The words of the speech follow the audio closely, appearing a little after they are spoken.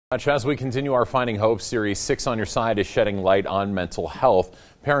As we continue our Finding Hope series, 6 on Your Side is shedding light on mental health.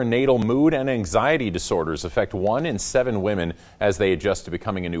 Perinatal mood and anxiety disorders affect 1 in 7 women as they adjust to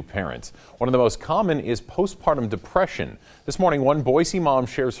becoming a new parent. One of the most common is postpartum depression. This morning, one Boise mom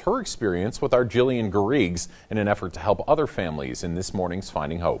shares her experience with our Jillian Garrigues in an effort to help other families in this morning's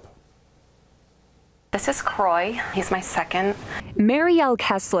Finding Hope. This is Croy. He's my second. Marielle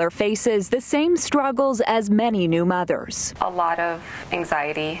Kessler faces the same struggles as many new mothers. A lot of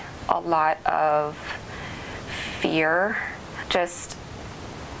anxiety, a lot of fear, just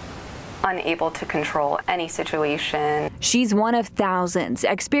unable to control any situation. She's one of thousands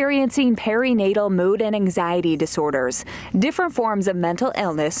experiencing perinatal mood and anxiety disorders, different forms of mental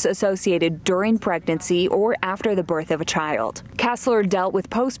illness associated during pregnancy or after the birth of a child. Kessler dealt with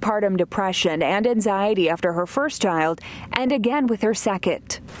postpartum depression and anxiety after her first child and again with her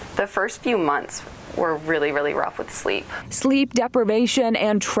second. The first few months were really rough with sleep. Sleep deprivation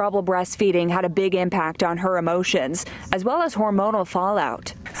and trouble breastfeeding had a big impact on her emotions, as well as hormonal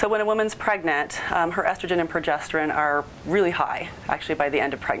fallout. So when a woman's pregnant, her estrogen and progesterone are really high, actually by the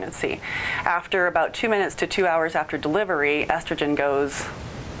end of pregnancy. After about 2 minutes to 2 hours after delivery, estrogen goes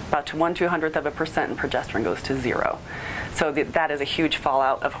about to 1/200% and progesterone goes to 0. So that is a huge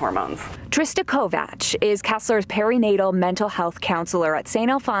fallout of hormones. Trista Kovach is Kessler's perinatal mental health counselor at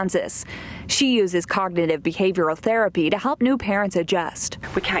St. Alphonsus. She uses cognitive behavioral therapy to help new parents adjust.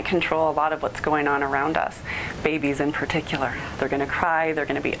 We can't control a lot of what's going on around us, babies in particular. They're going to cry, they're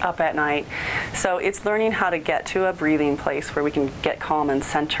going to be up at night. So it's learning how to get to a breathing place where we can get calm and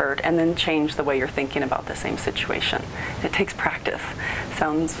centered and then change the way you're thinking about the same situation. It takes practice.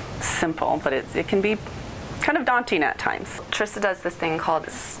 Sounds simple, but it can be kind of daunting at times. Trista does this thing called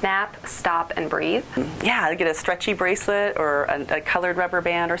snap, stop, and breathe. Yeah, get a stretchy bracelet or a colored rubber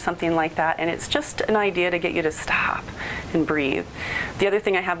band or something like that, and it's just an idea to get you to stop and breathe. The other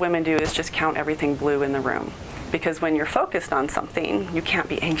thing I have women do is just count everything blue in the room, because when you're focused on something, you can't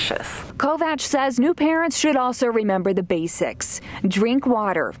be anxious. Kovach says new parents should also remember the basics. Drink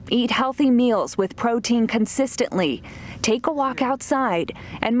water, eat healthy meals with protein consistently, take a walk outside,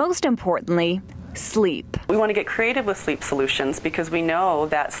 and most importantly, sleep. We want to get creative with sleep solutions because we know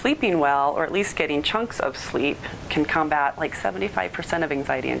that sleeping well, or at least getting chunks of sleep, can combat like 75% of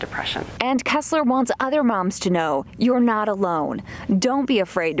anxiety and depression. And Kessler wants other moms to know you're not alone. Don't be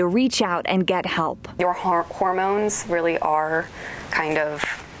afraid to reach out and get help. Your hormones really are kind of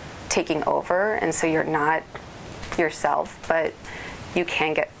taking over, and so you're not yourself, but you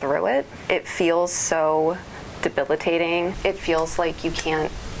can get through it. It feels so debilitating. It feels like you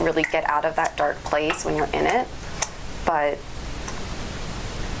can't really get out of that dark place when you're in it, but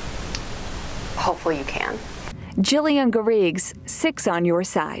hopefully you can. Jillian Garrigues, 6 on Your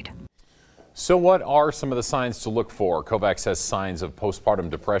Side. So what are some of the signs to look for? Kovach says signs of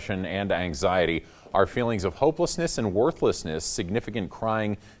postpartum depression and anxiety are feelings of hopelessness and worthlessness, significant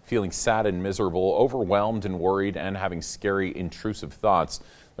crying, feeling sad and miserable, overwhelmed and worried, and having scary, intrusive thoughts.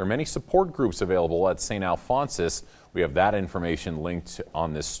 There are many support groups available at St. Alphonsus. We have that information linked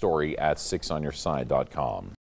on this story at 6onyourside.com.